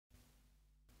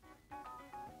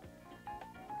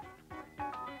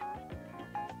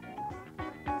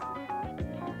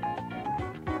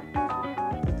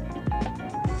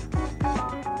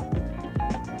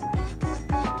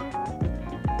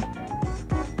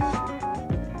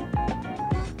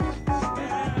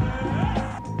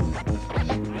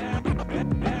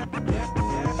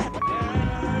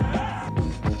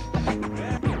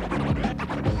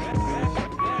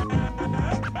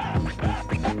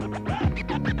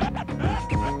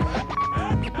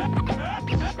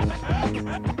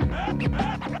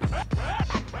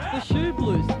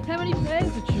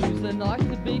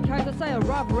say I'd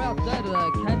rather outdated,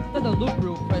 okay? They don't look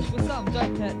real fresh, with some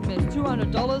dope cat mess.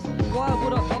 $200, why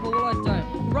would I bother? Well, I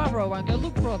don't. Rather I won't go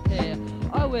look for a pair.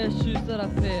 I wear shoes that are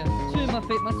fair, to my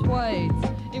feet my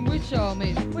suedes, in which I'll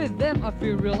meet. With them I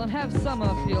feel real and have some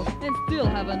appeal, and still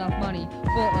have enough money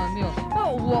for a meal.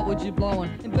 But what would you blow on?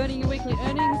 In burning your weekly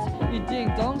earnings? You ding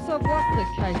dong, so what's the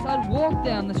case? I'd walk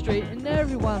down the street and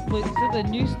everyone fleets to the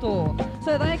new store,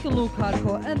 so they can look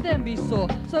hardcore and then be sore.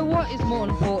 So what is more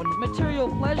important, material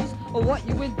pleasures or what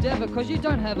you endeavour? Cause you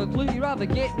don't have a clue, you rather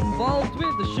get involved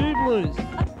with the shoe blues.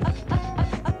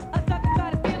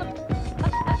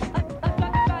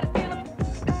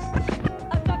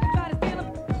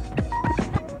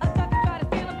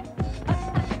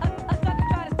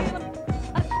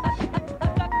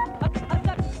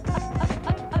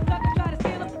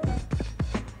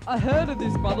 I heard of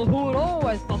this brother who would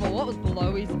always bother what was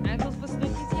below his ankles for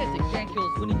sneakers. He had to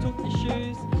gankles when he took your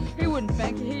shoes. He wouldn't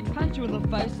thank you, he'd punch you in the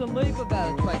face and leave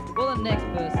without a trace. Well, the next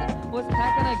person was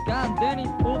packing a gun, then he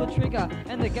pulled the trigger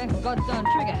and the gankle got done.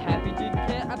 Trigger happy, didn't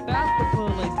care about the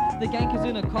police. The gankle's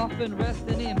in a coffin,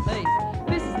 resting in peace.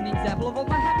 This is an example of what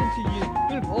might happen to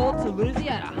you. With all to lose, he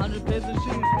had 100 pairs of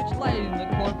shoes which laid in the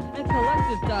corner and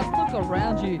collected dust. Look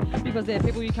around you, because they're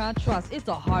people you can't trust. It's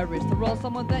a high risk to roll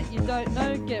someone that you don't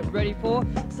know. Get ready for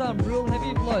some real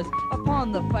heavy blows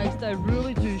upon the face. They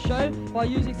really do show. By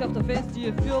using self-defense, do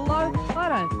you feel low? I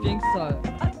don't think so.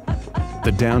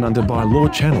 The Down Under by Law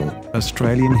channel,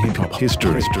 Australian hip hop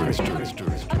history.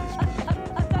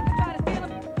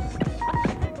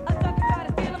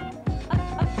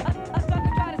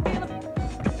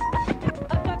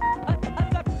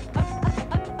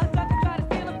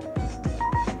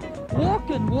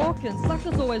 Walking,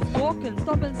 suckers always walking.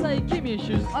 Stop and say, give me your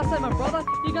shoes. I say, my brother,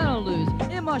 you're gonna lose.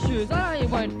 In my shoes, I know you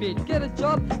won't fit. Get a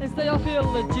job and stay off your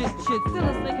legit shit.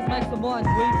 Stealing sneakers makes the mind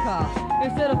weaker.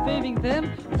 Instead of thieving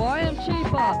them, buy them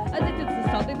cheaper. Addicted to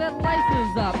something that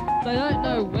laces up. They don't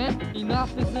know when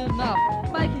enough is enough.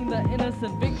 Making the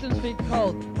innocent victims feel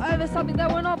cold over something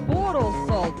that were not bought or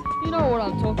sold. You know what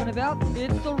I'm talking about?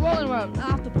 It's the rolling around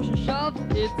after pushing shoves.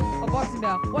 It's a boxing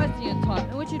bout, wasting your time,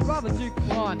 in which you'd rather do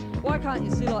crime. Why can't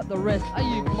you see like the rest? Are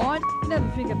you blind? You never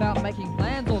think about making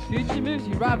plans or future moves.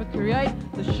 You rather create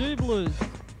the shoe blues.